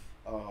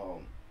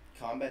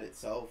 combat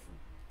itself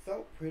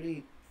felt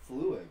pretty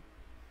fluid.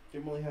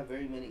 Didn't really have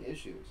very many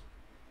issues.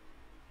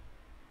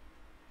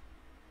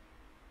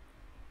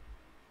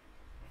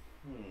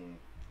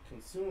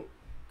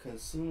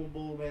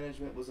 Consumable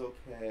management was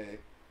okay.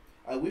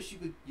 I wish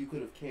you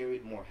could have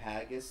carried more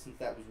haggis, since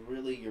that was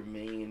really your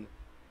main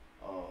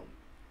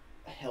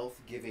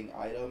health giving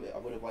item. I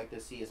would have liked to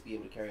see us be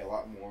able to carry a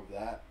lot more of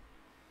that.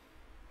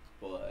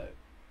 But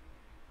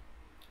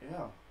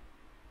yeah.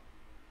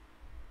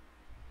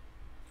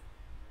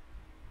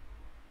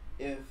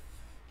 If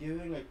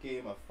giving a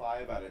game a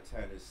 5 out of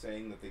 10 is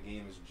saying that the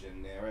game is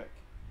generic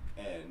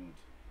and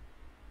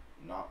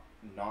not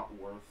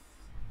worth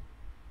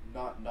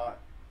not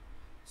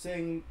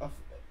saying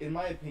in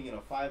my opinion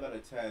a 5 out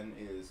of 10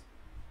 is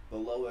the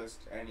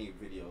lowest any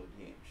video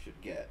game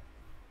should get,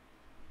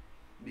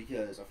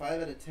 because a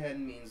 5 out of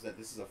 10 means that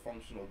this is a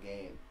functional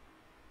game.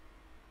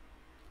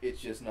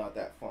 It's just not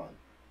that fun.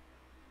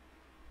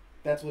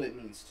 That's what it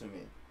means to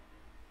me.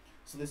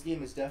 So this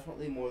game is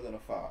definitely more than a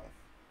 5.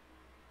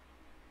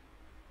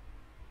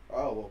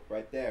 Oh, well,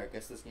 right there. I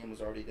guess this game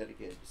was already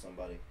dedicated to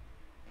somebody.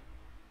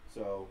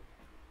 So,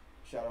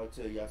 shout out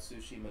to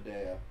Yasushi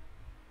Madea.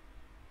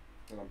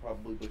 And I'm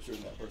probably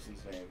butchering that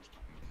person's name.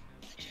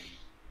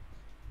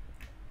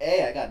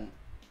 Hey, I got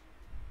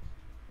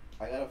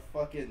a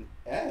fucking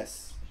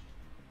S.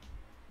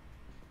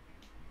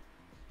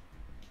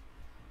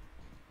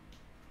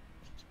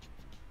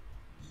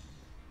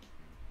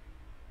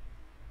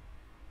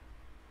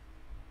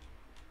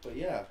 But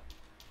yeah,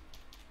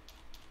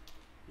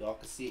 y'all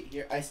can see it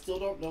here. I still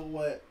don't know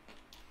what.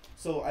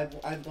 So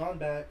I've gone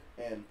back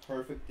and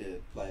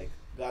perfected, like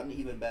gotten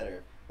even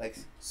better, like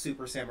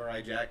Super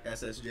Samurai Jack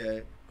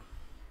SSJ.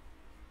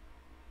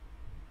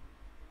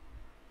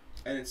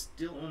 And it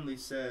still only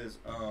says,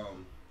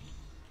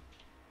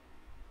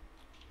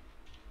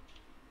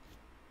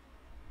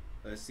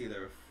 let's see,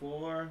 there are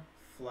 4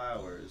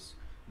 flowers.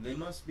 They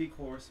must be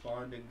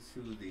corresponding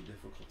to the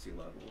difficulty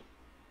level.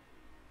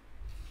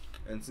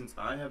 And since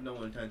I have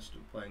no intention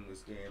of playing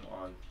this game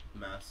on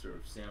Master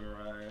of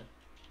Samurai,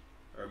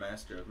 or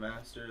Master of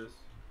Masters,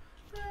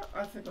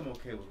 I think I'm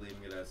okay with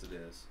leaving it as it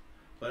is.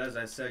 But as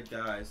I said,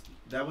 guys,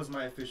 those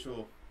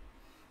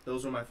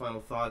were my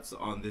final thoughts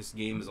on this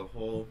game as a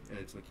whole and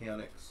its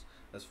mechanics,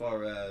 as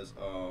far as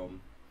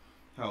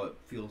how it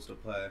feels to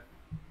play.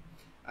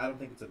 I don't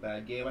think it's a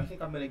bad game. I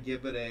think I'm gonna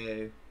give it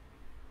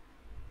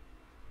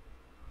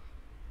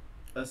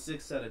a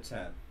 6 out of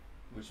 10,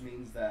 which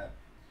means that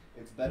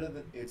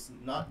it's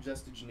not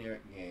just a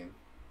generic game,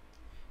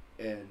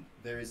 and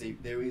there is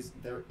indeed a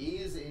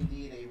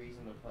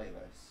reason to play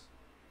this.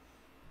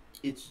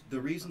 It's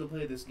the reason to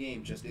play this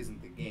game just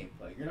isn't the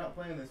gameplay. You're not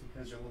playing this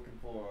because you're looking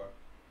for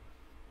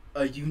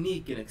a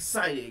unique and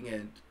exciting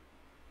and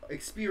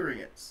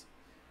experience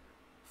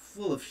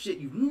full of shit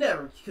you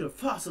never could have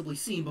possibly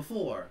seen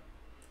before.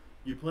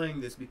 You're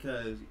playing this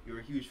because you're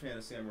a huge fan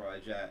of Samurai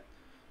Jack,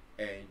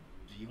 and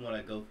you want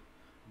to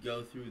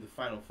go through the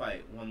final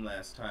fight one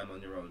last time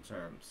on your own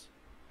terms.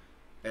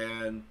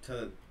 And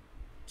to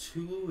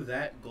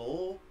that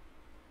goal,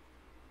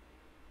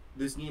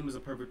 this game is a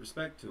perfect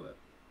respect to it.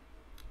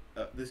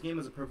 This game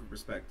is a perfect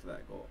respect to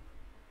that goal.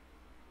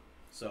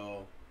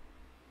 So,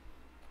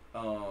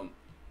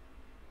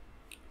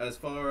 as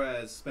far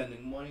as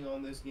spending money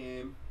on this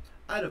game,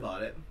 I'd have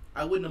bought it.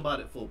 I wouldn't have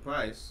bought it full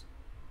price,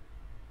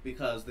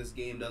 because this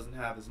game doesn't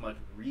have as much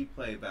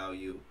replay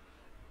value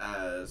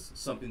as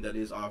something that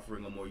is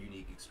offering a more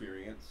unique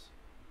experience.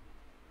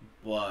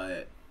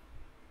 But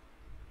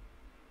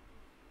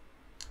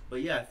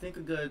yeah, I think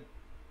a good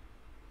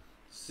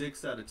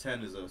 6 out of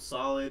 10 is a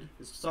solid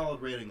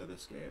rating of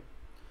this game.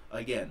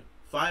 Again,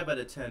 5 out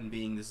of 10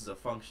 being this is a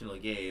functional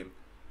game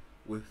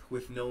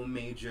with no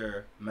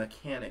major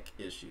mechanic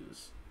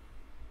issues.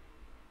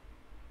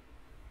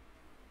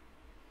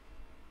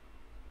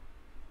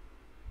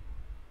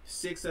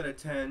 Six out of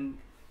 10.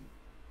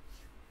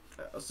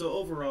 So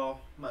overall,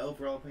 my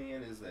overall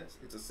opinion is this: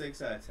 it's a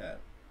 6 out of 10.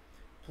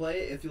 Play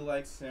it if you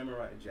like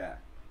Samurai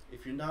Jack.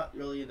 If you're not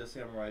really into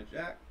Samurai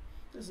Jack,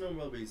 there's no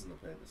real reason to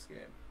play this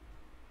game.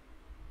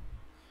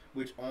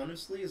 Which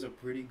honestly is a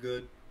pretty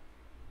good,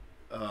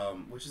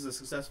 which is a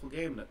successful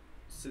game,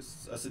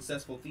 a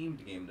successful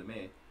themed game to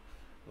me.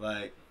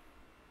 Like,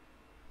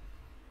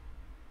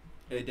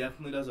 it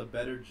definitely does a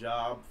better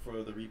job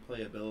for the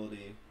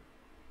replayability.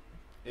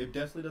 It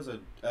definitely does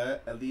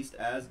at least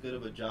as good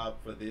of a job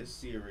for this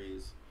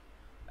series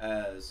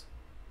as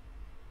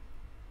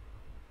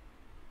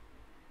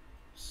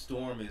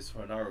Storm is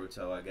for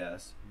Naruto, I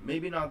guess.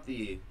 Maybe not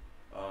the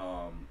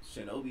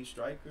Shinobi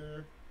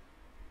Striker,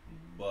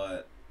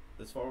 but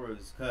as far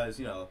as, because,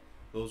 you know,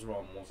 those are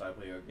all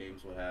multiplayer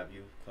games, what have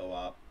you,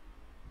 co-op.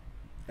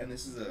 And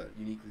this is a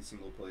uniquely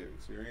single-player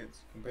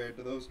experience compared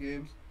to those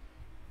games.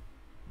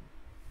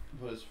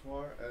 But as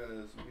far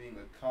as being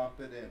a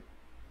competent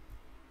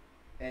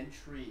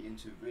entry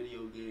into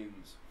video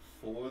games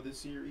for the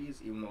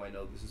series, even though I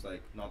know this is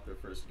like not their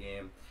first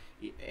game,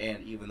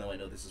 and even though I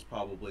know this is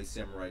probably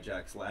Samurai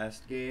Jack's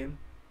last game,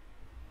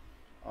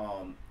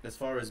 as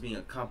far as being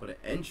a competent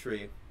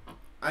entry,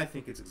 I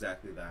think it's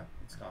exactly that.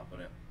 It's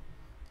competent.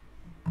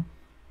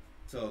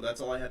 So that's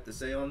all I have to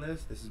say on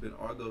this. This has been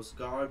Argos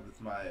Guard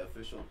with my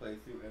official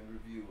playthrough and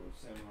review of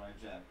Samurai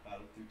Jack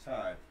Battle Through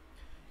Time.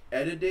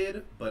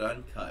 Edited but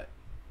uncut.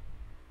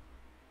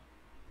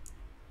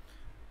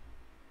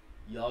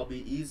 Y'all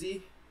be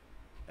easy,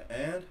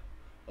 and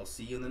I'll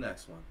see you in the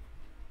next one.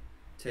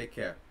 Take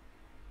care.